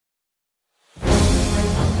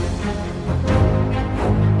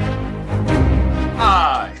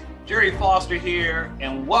Foster here,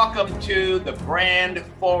 and welcome to the Brand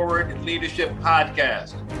Forward Leadership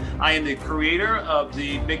Podcast. I am the creator of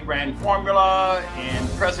the Big Brand Formula and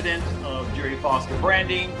president of Jerry Foster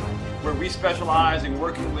Branding, where we specialize in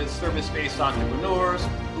working with service-based entrepreneurs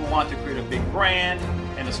who want to create a big brand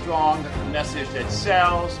and a strong message that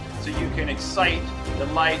sells so you can excite,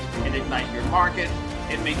 delight, and ignite your market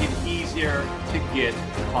and make it easier to get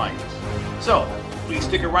clients. So please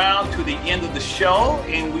stick around to the end of the show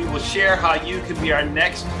and we will share how you can be our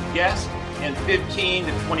next guest in 15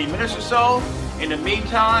 to 20 minutes or so. In the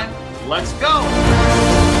meantime, let's go.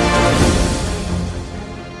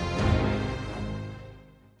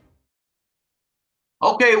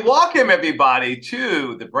 Okay, welcome everybody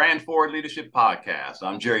to the Brand Forward Leadership Podcast.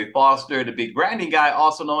 I'm Jerry Foster, the big branding guy,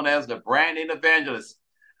 also known as the branding evangelist.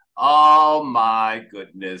 Oh my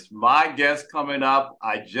goodness, my guest coming up.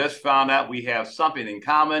 I just found out we have something in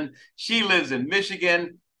common. She lives in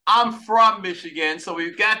Michigan. I'm from Michigan, so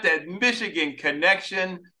we've got that Michigan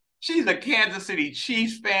connection. She's a Kansas City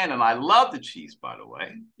Chiefs fan, and I love the Chiefs, by the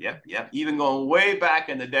way. Yep, even going way back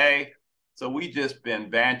in the day. So we just been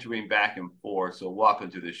bantering back and forth. So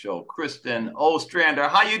welcome to the show, Kristin Ostrander.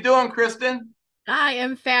 How you doing, Kristin? I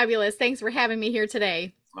am fabulous. Thanks for having me here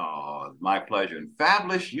today. Oh, my pleasure. And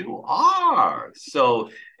fabulous you are. So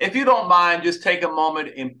if you don't mind, just take a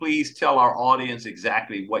moment and please tell our audience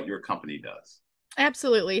exactly what your company does.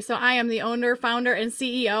 Absolutely. So I am the owner, founder, and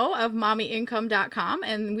CEO of mommyincome.com,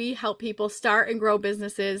 and we help people start and grow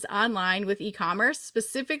businesses online with e-commerce,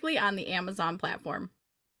 specifically on the Amazon platform.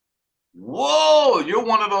 Whoa, you're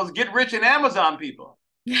one of those get rich in Amazon people.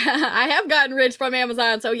 I have gotten rich from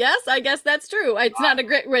Amazon. So yes, I guess that's true. It's not a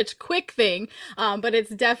get rich quick thing, but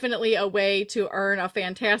it's definitely a way to earn a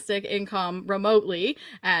fantastic income remotely.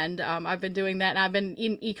 And I've been doing that, and I've been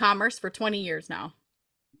in e-commerce for 20 years now.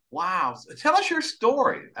 Wow. Tell us your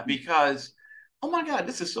story, because, oh my God,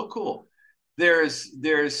 this is so cool. There's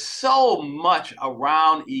so much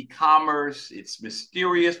around e-commerce. It's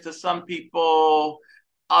mysterious to some people.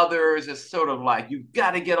 Others, it's sort of like, you've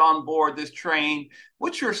got to get on board this train.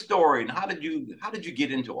 What's your story, and how did you get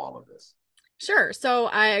into all of this? Sure. So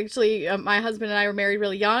I actually, my husband and I were married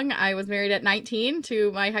really young. I was married at 19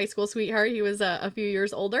 to my high school sweetheart. He was a few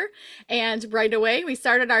years older. And right away, we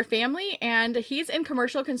started our family, and he's in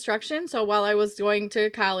commercial construction. So while I was going to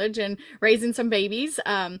college and raising some babies,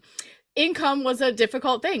 income was a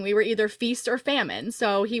difficult thing. We were either feast or famine.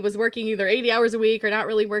 So he was working either 80 hours a week or not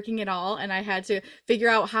really working at all. And I had to figure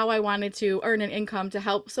out how I wanted to earn an income to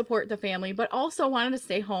help support the family, but also wanted to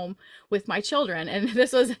stay home with my children. And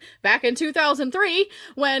this was back in 2003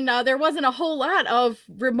 when there wasn't a whole lot of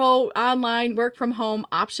remote online work from home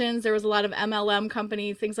options. There was a lot of MLM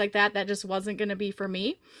companies, things like that, that just wasn't going to be for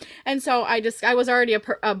me. And so I was already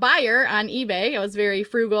a buyer on eBay. I was very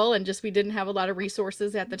frugal, and we didn't have a lot of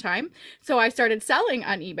resources at the time. So I started selling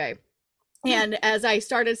on eBay. And as I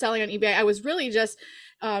started selling on eBay, I was really just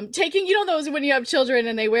taking, those when you have children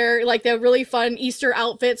and they wear like the really fun Easter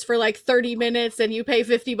outfits for like 30 minutes and you pay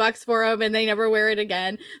 $50 for them and they never wear it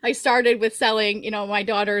again. I started with selling, my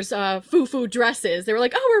daughter's foo-foo dresses. They were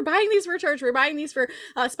like, oh, we're buying these for church. We're buying these for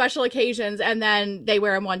special occasions. And then they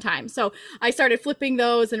wear them one time. So I started flipping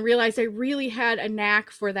those and realized I really had a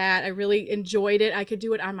knack for that. I really enjoyed it. I could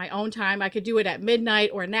do it on my own time. I could do it at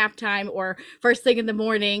midnight or nap time or first thing in the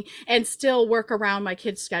morning and still work around my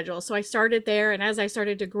kids' schedule. So I started there. And as I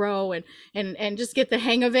started to grow and just get the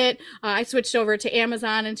hang of it, I switched over to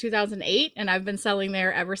Amazon in 2008, and I've been selling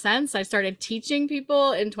there ever since. I started teaching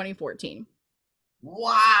people in 2014.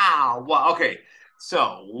 Wow. Okay.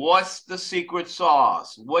 So what's the secret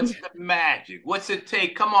sauce? What's the magic? What's it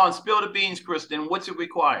take? Come on, spill the beans, Kristin. What's it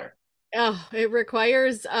require? Oh, it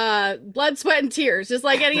requires blood, sweat, and tears, just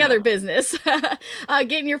like any other business.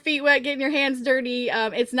 Getting your feet wet, getting your hands dirty.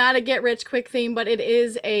 It's not a get rich quick thing, but it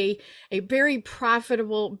is a very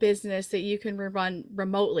profitable business that you can run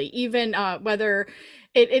remotely, even whether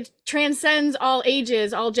it transcends all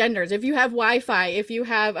ages, all genders. If you have Wi-Fi, if you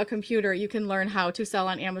have a computer, you can learn how to sell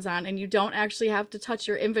on Amazon, and you don't actually have to touch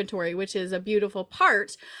your inventory, which is a beautiful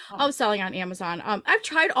part of selling on Amazon. I've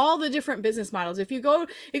tried all the different business models. If you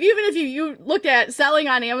look at selling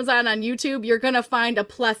on Amazon on YouTube, you're going to find a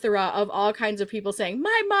plethora of all kinds of people saying,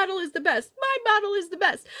 my model is the best. My model is the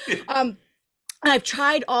best. I've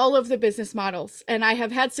tried all of the business models and I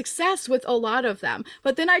have had success with a lot of them.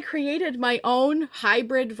 But then I created my own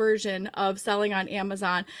hybrid version of selling on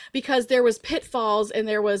Amazon because there was pitfalls and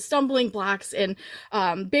there was stumbling blocks and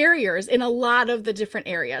barriers in a lot of the different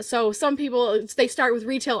areas. So some people, they start with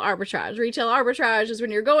retail arbitrage. Retail arbitrage is when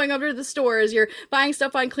you're going over to the stores, you're buying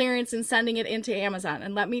stuff on clearance and sending it into Amazon.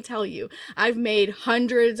 And let me tell you, I've made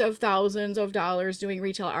hundreds of thousands of dollars doing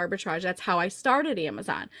retail arbitrage. That's how I started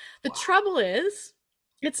Amazon. The trouble is,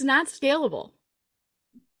 it's not scalable.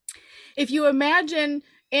 If you imagine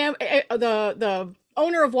the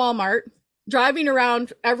owner of Walmart driving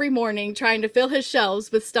around every morning trying to fill his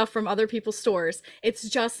shelves with stuff from other people's stores, it's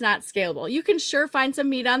just not scalable. You can sure find some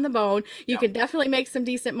meat on the bone. You can definitely make some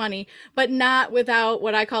decent money, but not without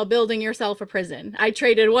what I call building yourself a prison. I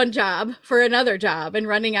traded one job for another job and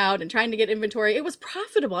running out and trying to get inventory. It was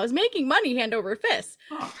profitable. I was making money hand over fist.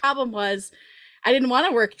 Problem was, I didn't want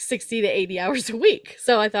to work 60 to 80 hours a week.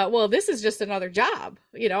 So I thought, well, this is just another job.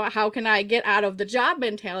 You know, how can I get out of the job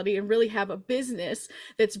mentality and really have a business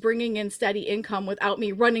that's bringing in steady income without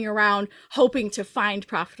me running around hoping to find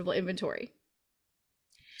profitable inventory?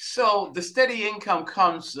 So the steady income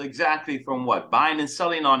comes exactly from what? Buying and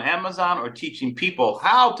selling on Amazon, or teaching people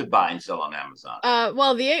how to buy and sell on Amazon?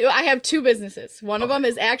 I have two businesses. One of them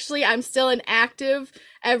is actually, I'm still an active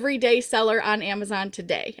everyday seller on Amazon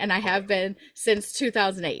today. And I have been since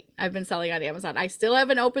 2008. I've been selling on Amazon. I still have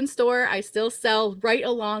an open store. I still sell right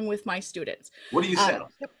along with my students. What do you sell?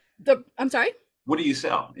 I'm sorry? What do you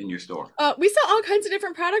sell in your store? We sell all kinds of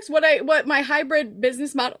different products. What my hybrid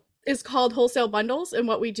business model is called wholesale bundles. And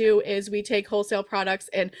what we do is we take wholesale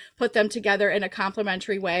products and put them together in a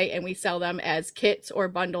complementary way, and we sell them as kits or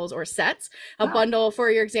bundles or sets. A bundle,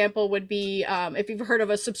 for your example, would be if you've heard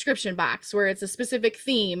of a subscription box where it's a specific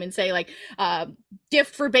theme, and say like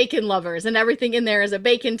gift for bacon lovers, and everything in there is a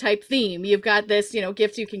bacon type theme. You've got this,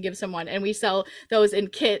 gift you can give someone, and we sell those in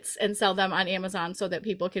kits and sell them on Amazon so that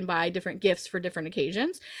people can buy different gifts for different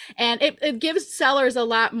occasions. And it gives sellers a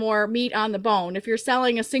lot more meat on the bone. If you're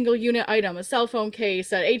selling a single unit item, a cell phone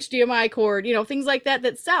case, an HDMI cord, things like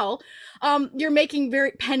that sell, you're making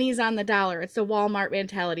very pennies on the dollar. It's a Walmart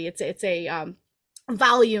mentality. It's a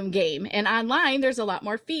volume game, and online there's a lot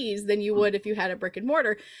more fees than you would if you had a brick and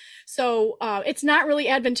mortar. So it's not really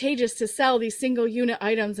advantageous to sell these single unit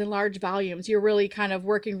items in large volumes. You're really kind of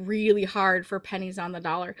working really hard for pennies on the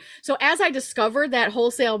dollar. So as I discovered that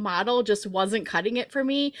wholesale model just wasn't cutting it for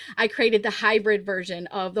me, I created the hybrid version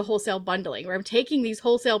of the wholesale bundling, where I'm taking these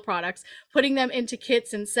wholesale products, putting them into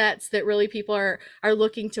kits and sets that really people are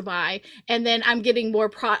looking to buy, and then I'm getting more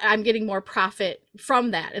profit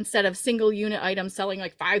from that. Instead of single unit items selling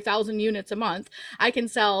like 5,000 units a month, I can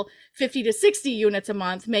sell 50 to 60 units a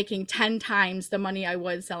month, making 10 times the money I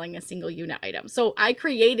would selling a single unit item. So I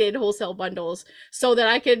created wholesale bundles so that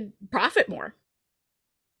I could profit more.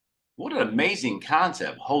 What an amazing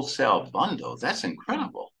concept, wholesale bundles. That's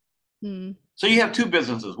incredible. Hmm. So you have two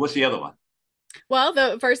businesses. What's the other one? Well,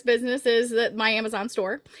 the first business is my Amazon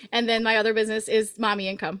store. And then my other business is Mommy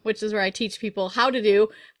Income, which is where I teach people how to do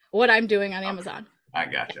what I'm doing on Amazon. I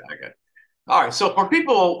got you. All right. So for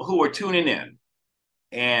people who are tuning in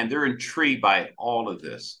and they're intrigued by all of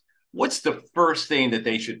this, what's the first thing that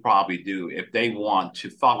they should probably do if they want to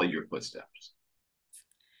follow your footsteps?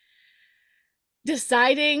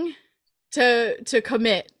 Deciding to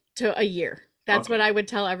commit to a year. That's what I would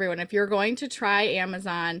tell everyone. If you're going to try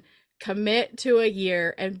Amazon, commit to a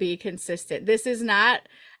year and be consistent. This is not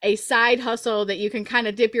a side hustle that you can kind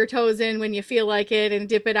of dip your toes in when you feel like it and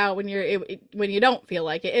dip it out when you don't feel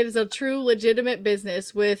like it. It is a true legitimate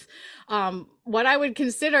business with what I would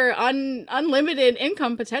consider unlimited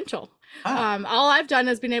income potential. All I've done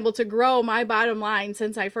has been able to grow my bottom line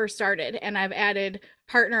since I first started, and I've added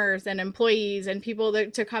partners and employees and people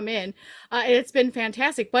to come in. It's been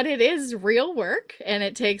fantastic, but it is real work and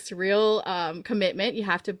it takes real commitment. You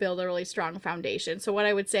have to build a really strong foundation. So what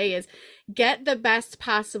I would say is get the best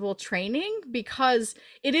possible training, because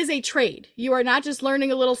it is a trade. You are not just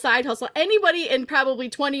learning a little side hustle. Anybody in probably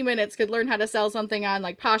 20 minutes could learn how to sell something on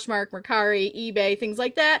like Poshmark, Mercari, eBay, things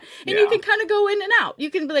like that. And you can kind of go in and out. You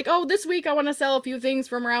can be like, oh, this week I want to sell a few things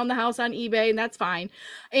from around the house on eBay, and that's fine.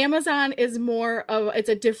 Amazon is it's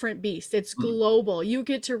a different beast. It's global. You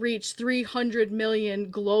get to reach 300 million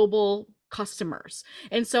global customers.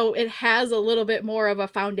 And so it has a little bit more of a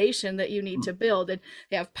foundation that you need to build. And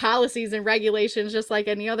they have policies and regulations just like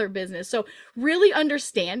any other business. So really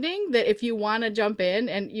understanding that if you want to jump in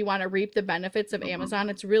and you want to reap the benefits of Amazon,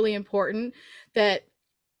 it's really important that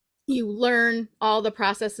you learn all the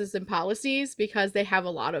processes and policies, because they have a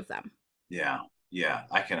lot of them. Yeah. Yeah,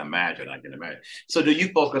 I can imagine. I can imagine. So, do you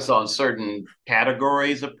focus on certain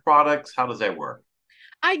categories of products? How does that work?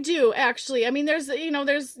 I do actually. I mean, there's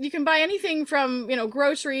you can buy anything from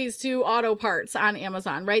groceries to auto parts on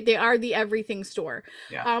Amazon, right? They are the everything store.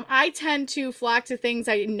 Yeah. I tend to flock to things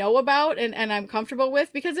I know about and I'm comfortable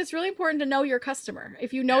with because it's really important to know your customer.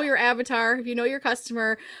 If you know Yeah. your avatar, if you know your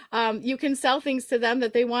customer, you can sell things to them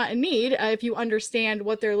that they want and need if you understand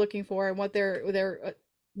what they're looking for and what they're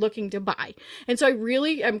looking to buy. And so I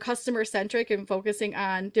really am customer centric and focusing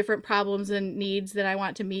on different problems and needs that I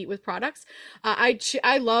want to meet with products.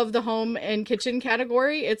 I love the home and kitchen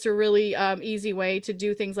category. It's a really easy way to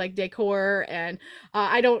do things like decor, and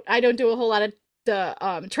I don't do a whole lot of the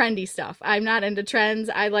trendy stuff. I'm not into trends.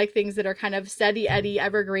 I like things that are kind of steady Eddie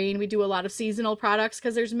evergreen. We do a lot of seasonal products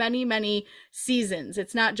because there's many seasons.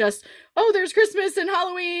 It's not just there's Christmas and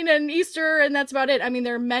Halloween and Easter and that's about it. I mean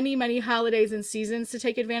there are many holidays and seasons to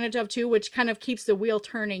take advantage of too, which kind of keeps the wheel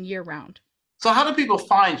turning year round. So, how do people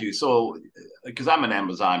find you? So, because I'm an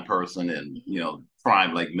Amazon person, and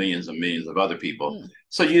Prime like millions and millions of other people.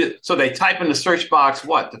 Mm. So they type in the search box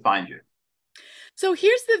what to find you. So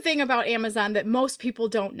here's the thing about Amazon that most people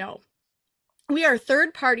don't know. We are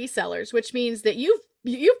third party sellers, which means that you've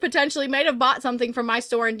potentially might have bought something from my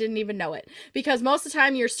store and didn't even know it, because most of the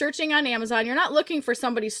time you're searching on Amazon, you're not looking for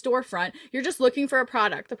somebody's storefront, you're just looking for a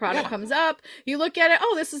product. The product comes up, you look at it,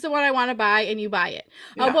 oh, this is the one I want to buy, and you buy it.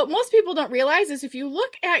 What most people don't realize is if you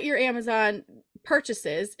look at your Amazon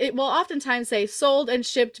purchases, it will oftentimes say sold and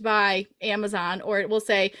shipped by Amazon, or it will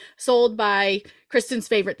say sold by Kristin's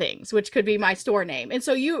Favorite Things, which could be my store name. And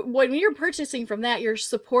so when you're purchasing from that, you're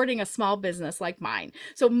supporting a small business like mine.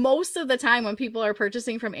 So most of the time when people are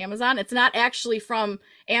purchasing from Amazon, it's not actually from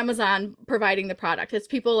Amazon providing the product. It's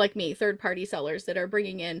people like me, third party sellers that are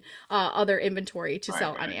bringing in other inventory to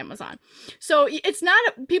sell on Amazon. So it's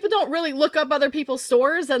not, people don't really look up other people's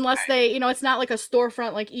stores unless they, it's not like a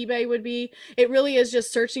storefront like eBay would be. It really is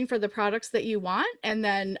just searching for the products that you want. And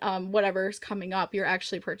then whatever's coming up, you're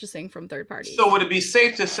actually purchasing from third parties. So would it be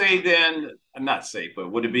safe to say then, not safe,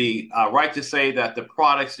 but would it be right to say that the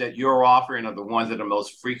products that you're offering are the ones that are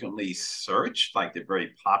most frequently searched, like they're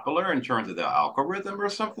very popular in terms of the algorithm or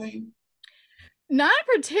something? Not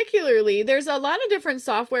particularly. There's a lot of different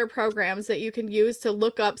software programs that you can use to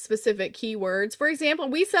look up specific keywords. For example,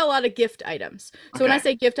 we sell a lot of gift items. So when I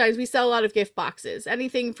say gift items, we sell a lot of gift boxes.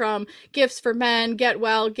 Anything from gifts for men, get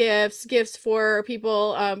well gifts, gifts for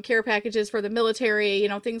people, care packages for the military,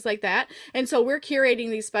 things like that. And so we're curating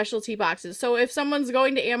these specialty boxes. So if someone's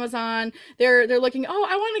going to Amazon, they're looking, oh,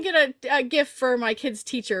 I want to get a gift for my kid's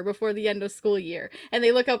teacher before the end of school year. And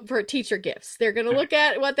they look up for teacher gifts. They're going to look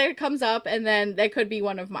at what there comes up, and then that could be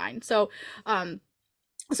one of mine. So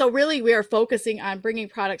really we are focusing on bringing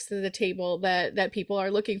products to the table that people are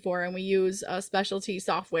looking for, and we use a specialty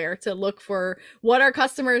software to look for what our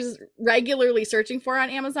customers regularly searching for on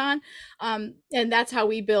Amazon, and that's how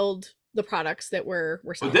we build the products that we're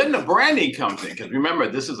selling. But then the branding comes in, because remember,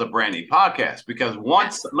 this is a branding podcast, because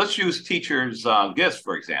let's use teachers gifts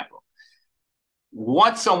for example.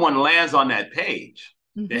 Once someone lands on that page,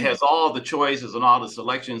 it has all the choices and all the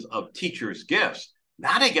selections of teachers' gifts.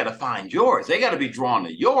 Now they got to find yours. They got to be drawn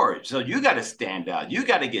to yours. So you got to stand out. You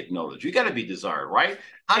got to get noticed. You got to be desired, right?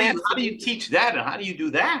 How do you teach that, and how do you do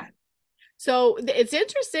that? So it's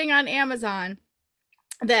interesting on Amazon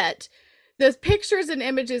that the pictures and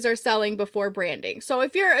images are selling before branding. So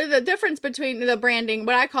if you're the difference between the branding,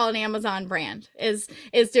 what I call an Amazon brand is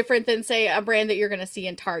different than say a brand that you're going to see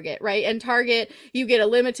in Target, right? In Target, you get a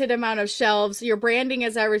limited amount of shelves. Your branding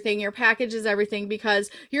is everything. Your package is everything, because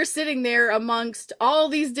you're sitting there amongst all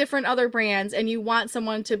these different other brands and you want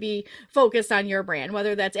someone to be focused on your brand,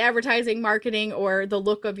 whether that's advertising, marketing, or the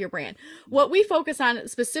look of your brand. What we focus on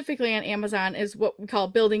specifically on Amazon is what we call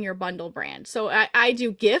building your bundle brand. So I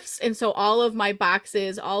do gifts. And so all of my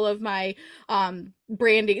boxes, all of my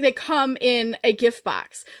branding, they come in a gift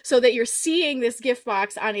box, so that you're seeing this gift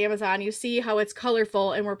box on Amazon. You see how it's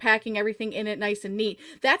colorful and we're packing everything in it nice and neat.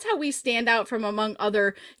 That's how we stand out from among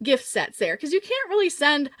other gift sets there, because you can't really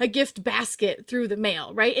send a gift basket through the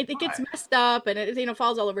mail, right? It gets messed up and it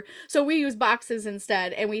falls all over. So we use boxes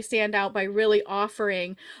instead, and we stand out by really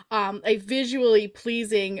offering a visually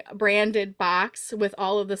pleasing branded box with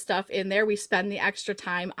all of the stuff in there. We spend the extra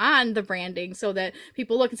time on the branding so that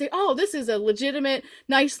people look and say, oh, this is a legitimate,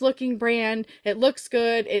 nice looking brand. It looks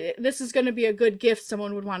good. This is going to be a good gift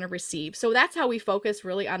someone would want to receive. So that's how we focus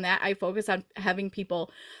really on that. I focus on having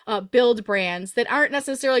people build brands that aren't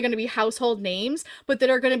necessarily going to be household names, but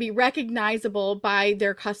that are going to be recognizable by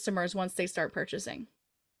their customers once they start purchasing.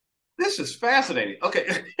 This is fascinating.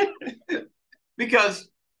 Okay. Because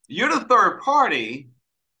you're the third party,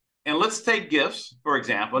 and let's take gifts, for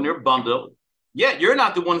example, and they're bundled. Yet you're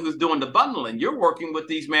not the one who's doing the bundling. You're working with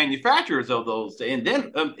these manufacturers of those, and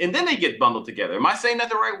then they get bundled together. Am I saying that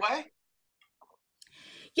the right way?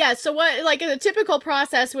 Yeah, so what like a typical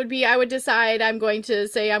process would be I would decide I'm going to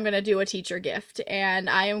say I'm going to do a teacher gift and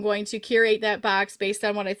I am going to curate that box based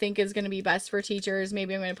on what I think is going to be best for teachers.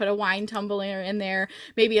 Maybe I'm going to put a wine tumbler in there,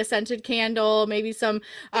 maybe a scented candle, maybe some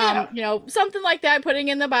something like that putting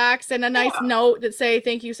in the box and a nice note that say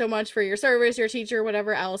thank you so much for your service, your teacher,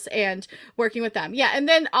 whatever else, and working with them. Yeah, and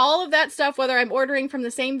then all of that stuff, whether I'm ordering from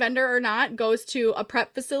the same vendor or not, goes to a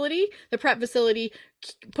prep facility. The prep facility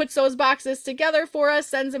puts those boxes together for us,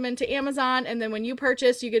 sends them into Amazon, and then when you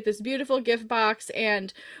purchase, you get this beautiful gift box,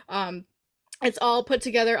 and it's all put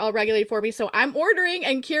together, all regulated for me. So I'm ordering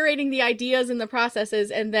and curating the ideas and the processes,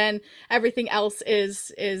 and then everything else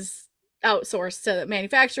is outsourced to the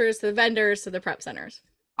manufacturers, to the vendors, to the prep centers.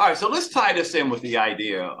 All right, so let's tie this in with the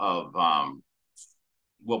idea of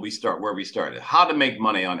where we started, how to make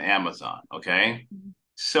money on Amazon. Okay,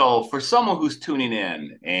 so for someone who's tuning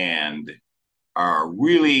in and are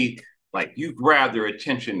really like you grab their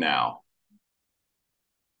attention now,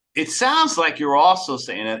 it sounds like you're also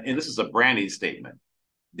saying, and this is a branding statement,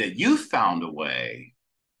 that you found a way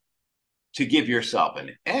to give yourself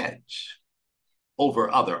an edge over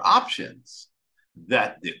other options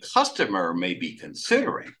that the customer may be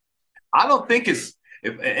considering. I don't think it's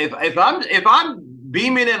if I'm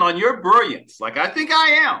beaming in on your brilliance, like I think I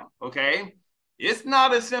am, okay, it's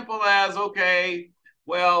not as simple as, okay,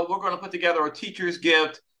 well, we're going to put together a teacher's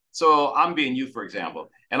gift. So I'm being you, for example,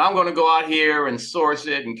 and I'm going to go out here and source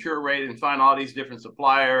it and curate it and find all these different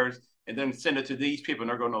suppliers and then send it to these people and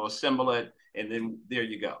they're going to assemble it. And then there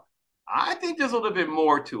you go. I think there's a little bit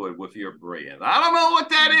more to it with your brilliance. I don't know what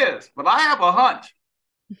that is, but I have a hunch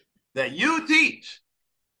that you teach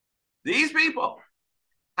these people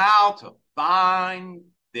how to find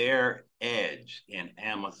their edge in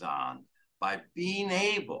Amazon by being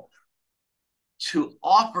able to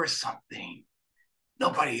offer something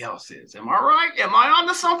nobody else is. Am I right? Am I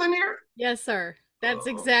onto something here? Yes, sir. That's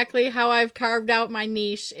exactly how I've carved out my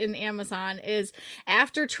niche in Amazon is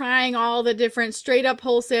after trying all the different straight up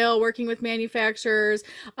wholesale, working with manufacturers,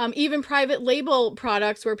 even private label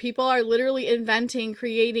products where people are literally inventing,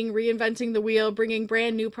 creating, reinventing the wheel, bringing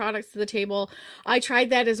brand new products to the table. I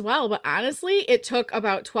tried that as well. But honestly, it took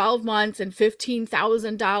about 12 months and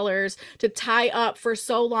 $15,000 to tie up for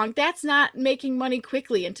so long. That's not making money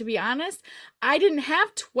quickly. And to be honest, I didn't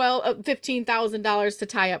have $15,000 to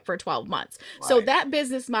tie up for 12 months. Right. So that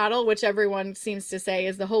business model, which everyone seems to say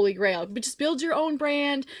is the holy grail, but just build your own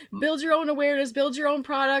brand, build your own awareness, build your own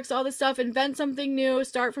products, all this stuff, invent something new,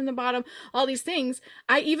 start from the bottom, all these things.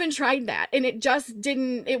 I even tried that and it just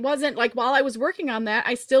didn't, it wasn't like while I was working on that,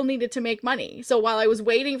 I still needed to make money. So while I was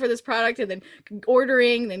waiting for this product and then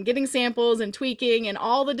ordering, then getting samples and tweaking and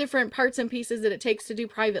all the different parts and pieces that it takes to do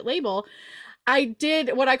private label, I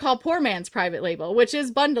did what I call poor man's private label, which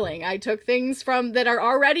is bundling. I took things from that are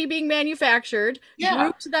already being manufactured,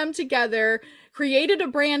 grouped them together, created a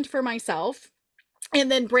brand for myself, and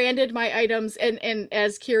then branded my items and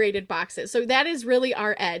as curated boxes. So that is really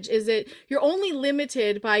our edge, is that you're only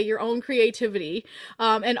limited by your own creativity.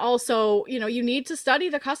 And also, you know, you need to study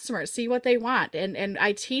the customers, see what they want. And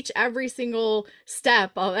I teach every single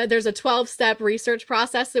step. There's a 12-step research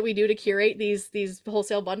process that we do to curate these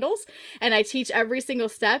wholesale bundles. And I teach every single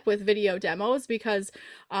step with video demos because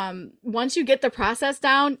once you get the process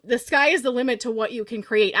down, the sky is the limit to what you can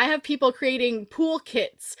create. I have people creating pool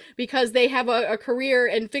kits because they have a career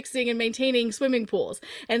in fixing and maintaining swimming pools.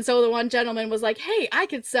 And so the one gentleman was like, hey, I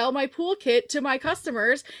could sell my pool kit to my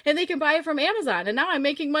customers and they can buy it from Amazon. And now I'm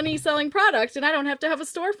making money selling products and I don't have to have a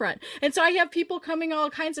storefront. And so I have people coming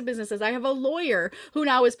all kinds of businesses. I have a lawyer who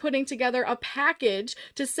now is putting together a package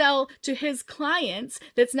to sell to his clients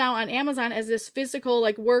that's now on Amazon as this physical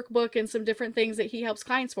like workbook and some different things that he helps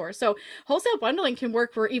clients for. So wholesale bundling can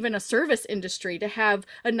work for even a service industry to have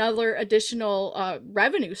another additional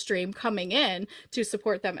revenue stream coming in to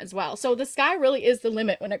support them as well. So the sky really is the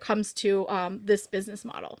limit when it comes to this business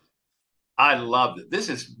model. I love it. This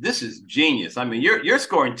is genius. I mean, you're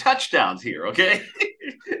scoring touchdowns here, okay?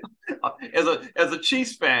 as a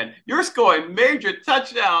Chiefs fan, you're scoring major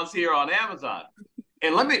touchdowns here on Amazon.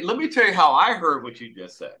 And let me tell you how I heard what you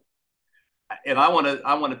just said. And I want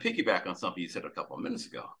to piggyback on something you said a couple of minutes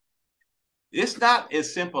ago. It's not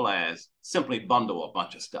as simple as simply bundle a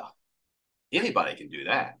bunch of stuff. Anybody can do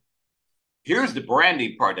that. Here's the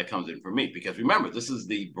branding part that comes in for me, because remember, this is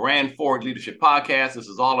the Brand Forward Leadership Podcast. This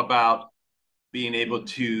is all about being able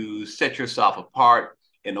to set yourself apart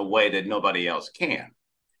in a way that nobody else can.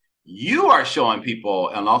 You are showing people,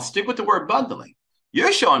 and I'll stick with the word bundling.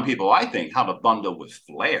 You're showing people, I think, how to bundle with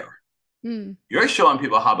flair. Mm. You're showing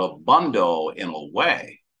people how to bundle in a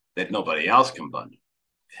way that nobody else can bundle.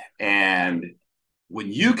 And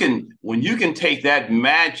when you can take that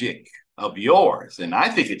magic of yours, and I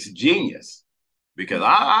think it's genius because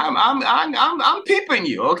I'm peeping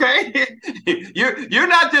you, okay? You're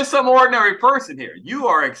not just some ordinary person here. You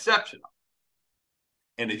are exceptional.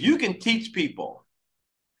 And if you can teach people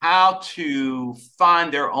how to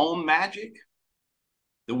find their own magic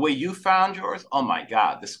the way you found yours, oh my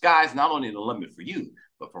God, the sky's not only the limit for you,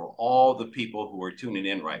 but for all the people who are tuning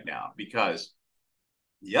in right now. Because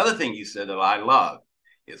the other thing you said that I love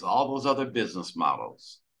is all those other business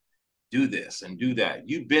models. Do this and do that.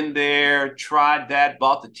 You've been there, tried that,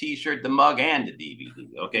 bought the t-shirt, the mug, and the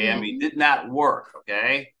DVD. Okay. I mean, Mm-hmm. did not work.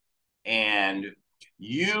 Okay. And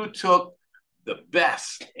you took the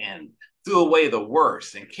best and threw away the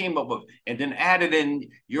worst and came up with and then added in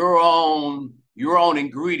your own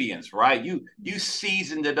ingredients, right? You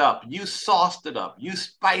seasoned it up, you sauced it up, you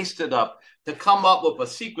spiced it up to come up with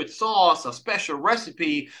a secret sauce, a special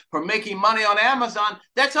recipe for making money on Amazon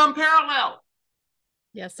that's unparalleled.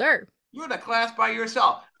 Yes, sir. You're in a class by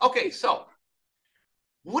yourself. Okay, so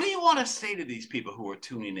what do you want to say to these people who are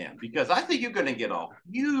tuning in? Because I think you're going to get a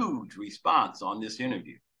huge response on this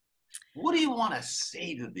interview. What do you want to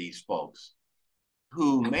say to these folks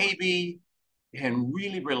who maybe can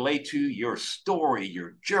really relate to your story,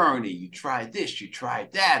 your journey? You tried this, you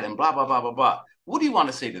tried that, and blah, blah, blah, blah, blah. What do you want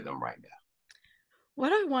to say to them right now?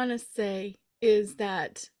 What I want to say is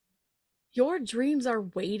that your dreams are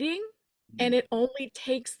waiting, and it only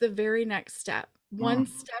takes the very next step, one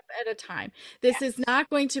Mm-hmm. step at a time. This is not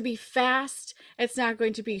going to be fast. It's not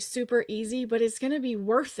going to be super easy, but it's going to be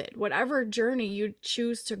worth it. Whatever journey you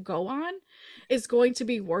choose to go on is going to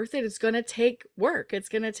be worth it. It's going to take work. It's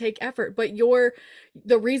going to take effort, but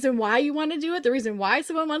the reason why you want to do it, the reason why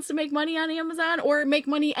someone wants to make money on Amazon or make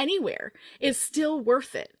money anywhere is still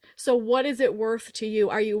worth it. So what is it worth to you?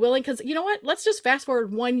 Are you willing? Because you know what? Let's just fast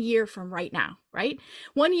forward 1 year from right now, right?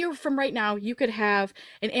 1 year from right now, you could have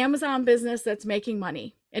an Amazon business that's making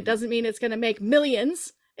money. It doesn't mean it's going to make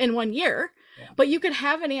millions in 1 year, Yeah. but you could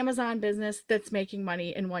have an Amazon business that's making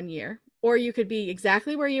money in 1 year. Or you could be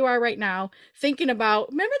exactly where you are right now, thinking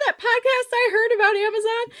about, remember that podcast I heard about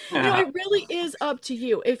Amazon? It really is up to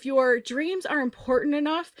you. If your dreams are important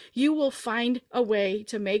enough, you will find a way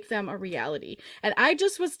to make them a reality. And I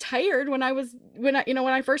just was tired when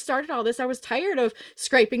I first started all this. I was tired of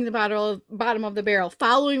scraping the bottom of the barrel,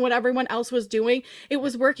 following what everyone else was doing. It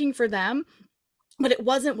was working for them, but it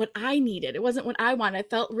wasn't what I needed. It wasn't what I wanted. It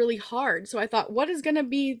felt really hard. So I thought, what is going to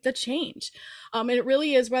be the change? And it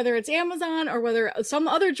really is, whether it's Amazon or whether some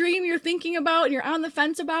other dream you're thinking about and you're on the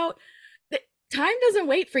fence about, time doesn't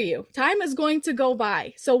wait for you. Time is going to go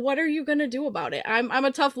by. So what are you going to do about it? I'm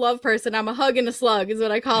a tough love person. I'm a hug and a slug is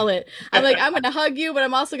what I call it. I'm like, I'm going to hug you, but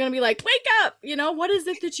I'm also going to be like, wake up. What is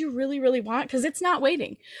it that you really, really want? Because it's not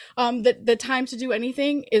waiting. The time to do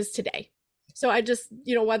anything is today. So I just,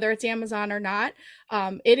 whether it's Amazon or not,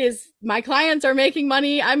 it is, my clients are making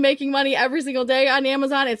money. I'm making money every single day on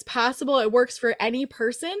Amazon. It's possible. It works for any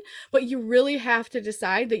person, but you really have to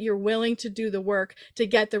decide that you're willing to do the work to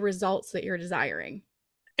get the results that you're desiring.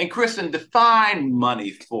 And Kristin, define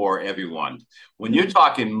money for everyone. When you're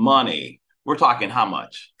talking money, we're talking how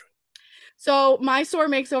much? So my store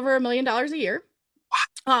makes over $1 million a year.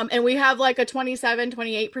 And we have like a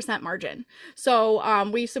 27-28% margin. So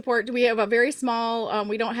we have a very small,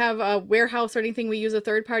 we don't have a warehouse or anything. We use a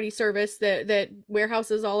third-party service that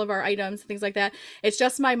warehouses all of our items and things like that. It's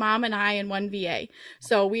just my mom and I and one VA.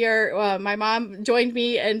 So my mom joined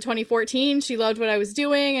me in 2014. She loved what I was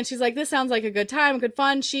doing. And she's like, this sounds like a good time, good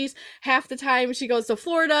fun. She's half the time she goes to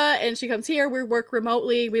Florida and she comes here. We work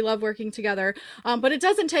remotely. We love working together. But it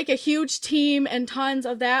doesn't take a huge team and tons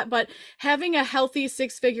of that. But having a healthy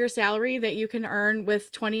six-figure salary that you can earn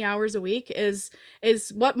with 20 hours a week is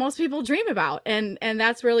what most people dream about, and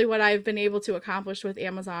that's really what I've been able to accomplish with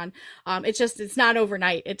Amazon. It's not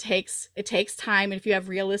overnight. It takes time, and if you have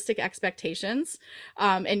realistic expectations,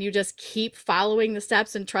 and you just keep following the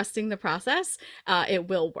steps and trusting the process, it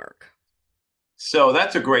will work. So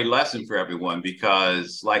that's a great lesson for everyone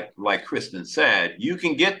because, like Kristin said, you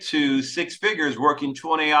can get to six figures working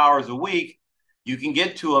 20 hours a week. You can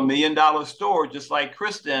get to $1 million store just like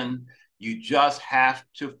Kristin. You just have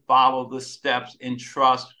to follow the steps and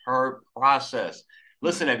trust her process.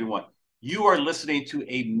 Listen, everyone, you are listening to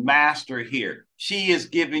a master here. She is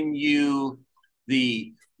giving you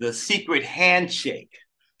the secret handshake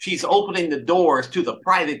She's opening the doors to the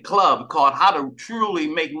private club called How to Truly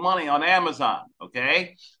Make Money on Amazon.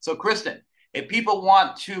 Okay. So, Kristin, if people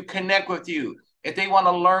want to connect with you, if they want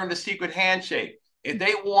to learn the secret handshake, if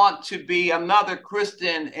they want to be another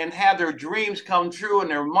Kristin and have their dreams come true and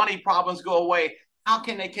their money problems go away, how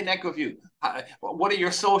can they connect with you? What are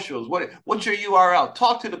your socials? What's your URL?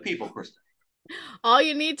 Talk to the people, Kristin. All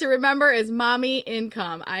you need to remember is Mommy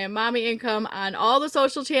Income. I am Mommy Income on all the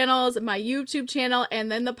social channels, my YouTube channel, and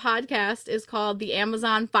then the podcast is called The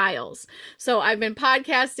Amazon Files. So I've been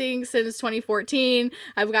podcasting since 2014.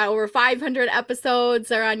 I've got over 500 episodes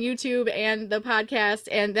that are on YouTube and the podcast,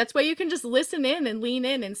 and that's why you can just listen in and lean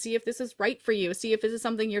in and see if this is right for you, see if this is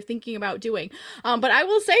something you're thinking about doing. But I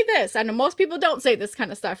will say this, I know most people don't say this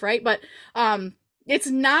kind of stuff, right? But it's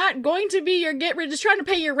not going to be your just trying to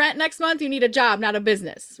pay your rent next month. You need a job, not a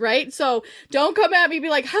business, right? So don't come at me and be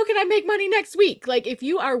like, how can I make money next week? Like, if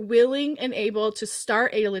you are willing and able to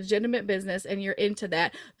start a legitimate business and you're into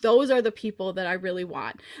that, those are the people that I really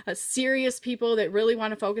want. Serious people that really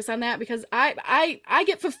want to focus on that, because I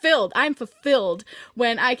get fulfilled. I'm fulfilled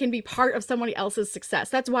when I can be part of somebody else's success.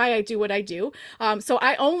 That's why I do what I do. So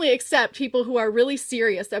I only accept people who are really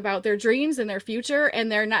serious about their dreams and their future,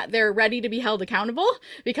 and they're ready to be held accountable,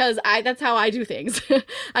 because that's how I do things.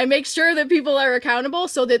 I make sure that people are accountable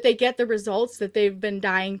so that they get the results that they've been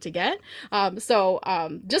dying to get. So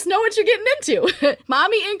just know what you're getting into.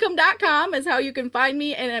 Mommyincome.com is how you can find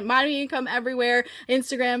me, and at Mommy Income everywhere,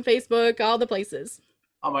 Instagram, Facebook, all the places.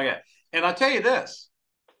 Oh my God. And I'll tell you this,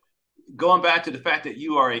 going back to the fact that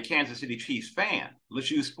you are a Kansas City Chiefs fan,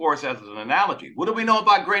 let's use sports as an analogy. What do we know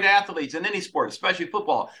about great athletes in any sport, especially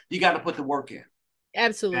football? You got to put the work in.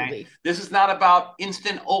 Absolutely. Okay? This is not about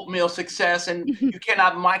instant oatmeal success, and you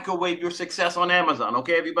cannot microwave your success on Amazon.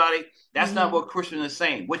 Okay, everybody? That's not what Kristin is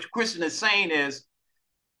saying. What Kristin is saying is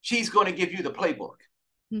she's going to give you the playbook.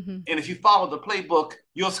 And if you follow the playbook,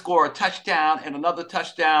 you'll score a touchdown and another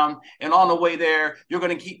touchdown. And on the way there, you're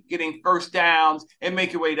going to keep getting first downs and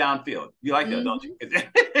make your way downfield. You like that, don't you?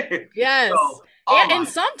 Yes. So, and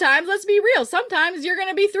sometimes, let's be real, sometimes you're going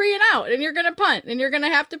to be 3 and out and you're going to punt and you're going to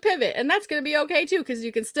have to pivot. And that's going to be okay too, because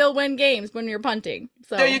you can still win games when you're punting.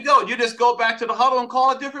 So there you go. You just go back to the huddle and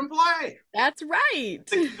call a different play. That's right.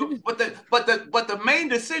 But the main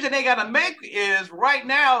decision they got to make is right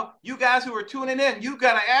now, you guys who are tuning in, you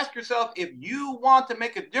got to ask yourself, if you want to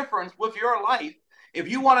make a difference with your life, if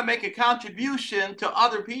you want to make a contribution to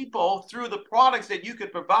other people through the products that you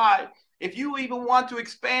could provide, if you even want to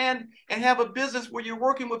expand and have a business where you're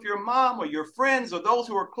working with your mom or your friends or those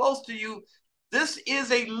who are close to you, this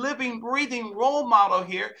is a living, breathing role model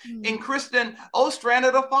here in Kristin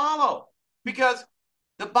Ostrander to follow. Because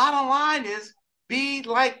the bottom line is, be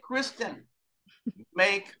like Kristin.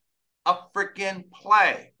 Make a freaking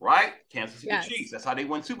play, right? Kansas City Chiefs. That's how they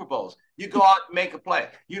win Super Bowls. You go out and make a play.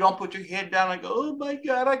 You don't put your head down and go, oh my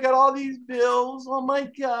God, I got all these bills. Oh my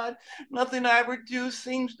God, nothing I ever do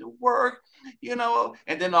seems to work, you know.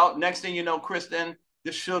 And then next thing you know, Kristin,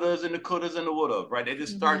 the shouldas and the couldas and the woulda, right? They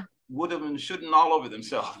just start woulda and shouldn't all over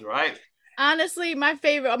themselves, right? Honestly, my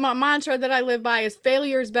mantra that I live by is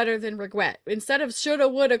failure is better than regret. Instead of shoulda,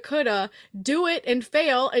 woulda, coulda, do it and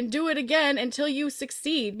fail and do it again until you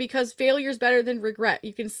succeed, because failure is better than regret.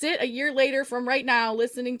 You can sit a year later from right now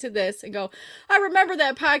listening to this and go, I remember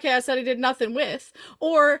that podcast that I did nothing with.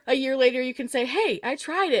 Or a year later, you can say, hey, I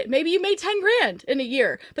tried it. Maybe you made 10 grand in a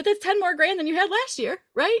year, but that's 10 more grand than you had last year,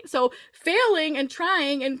 right? So failing and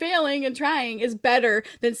trying and failing and trying is better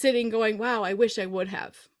than sitting going, wow, I wish I would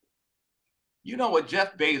have. You know what,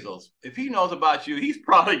 Jeff Bezos, if he knows about you, he's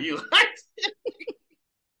proud of you. This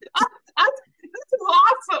is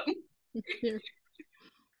awesome.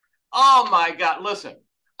 Oh my God. Listen,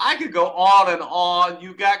 I could go on and on.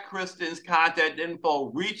 You got Kristin's contact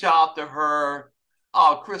info. Reach out to her.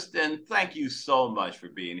 Oh, Kristin, thank you so much for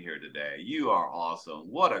being here today. You are awesome.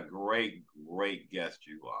 What a great, great guest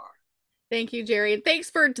you are. Thank you, Jerry. And thanks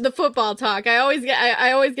for the football talk. I always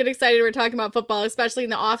get excited when we're talking about football, especially in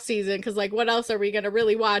the off season, because like, what else are we going to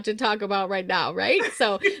really watch and talk about right now, right?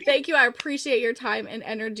 So thank you. I appreciate your time and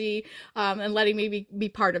energy and letting me be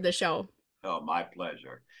part of the show. Oh, my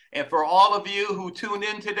pleasure. And for all of you who tuned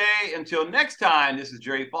in today, until next time, this is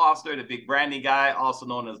Jerry Foster, the big branding guy, also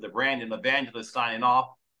known as the branding evangelist, signing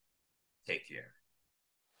off. Take care.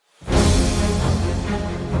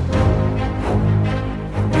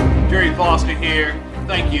 Jerry Foster here.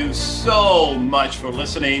 Thank you so much for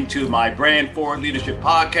listening to my Brand Forward Leadership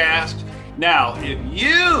podcast. Now, if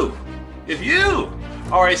you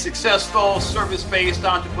are a successful service-based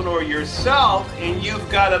entrepreneur yourself and you've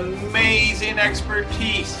got amazing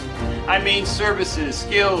expertise, I mean services,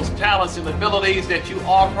 skills, talents, and abilities that you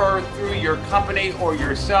offer through your company or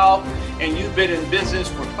yourself, and you've been in business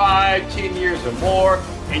for 5, 10 years or more,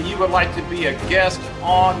 and you would like to be a guest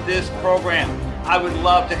on this program. I would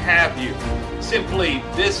love to have you. Simply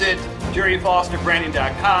visit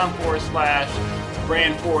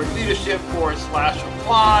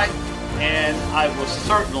jerryfosterbranding.com/brand-forward-leadership/apply, and I will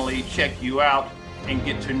certainly check you out and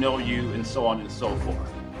get to know you and so on and so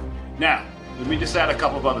forth. Now, let me just add a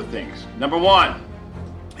couple of other things. Number one,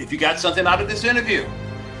 if you got something out of this interview,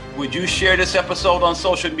 would you share this episode on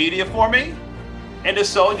social media for me? And if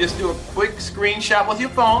so, just do a quick screenshot with your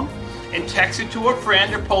phone and text it to a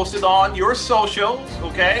friend or post it on your socials,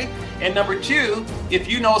 okay? And number two, if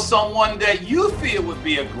you know someone that you feel would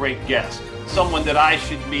be a great guest, someone that I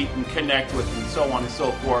should meet and connect with and so on and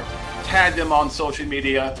so forth, tag them on social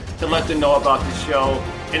media to let them know about the show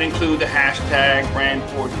and include the hashtag Brand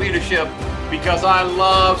Forward Leadership, because I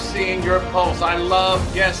love seeing your posts. I love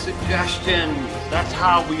guest suggestions. That's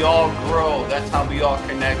how we all grow. That's how we all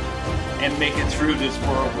connect and make it through this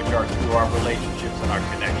world, which are through our relationships and our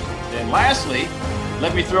connections. And lastly,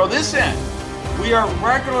 let me throw this in. We are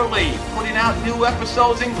regularly putting out new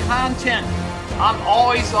episodes and content. I'm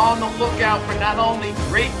always on the lookout for not only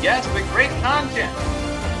great guests, but great content.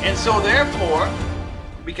 And so therefore,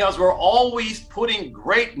 because we're always putting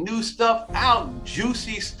great new stuff out,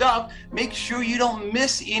 juicy stuff, make sure you don't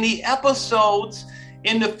miss any episodes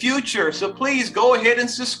in the future. So please go ahead and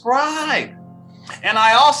subscribe. And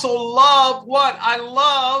I also love what? I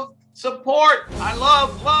love support. I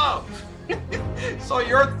love love. So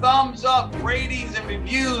your thumbs up, ratings, and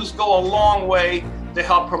reviews go a long way to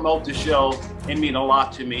help promote the show and mean a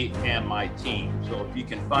lot to me and my team. So if you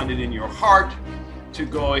can find it in your heart to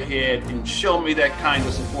go ahead and show me that kind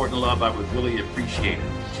of support and love, I would really appreciate it.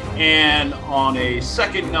 And on a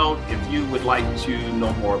second note, if you would like to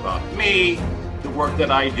know more about me, the work that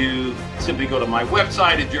I do, simply go to my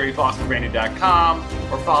website at jerryfosterbranding.com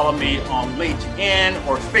or follow me on LinkedIn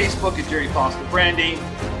or Facebook at Jerry Foster Branding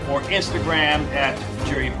or Instagram at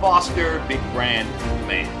Jerry Foster Big Brand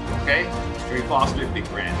Man. Okay? Jerry Foster Big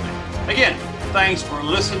Brand Man. Again, thanks for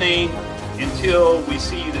listening. Until we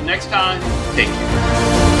see you the next time, take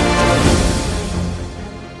care.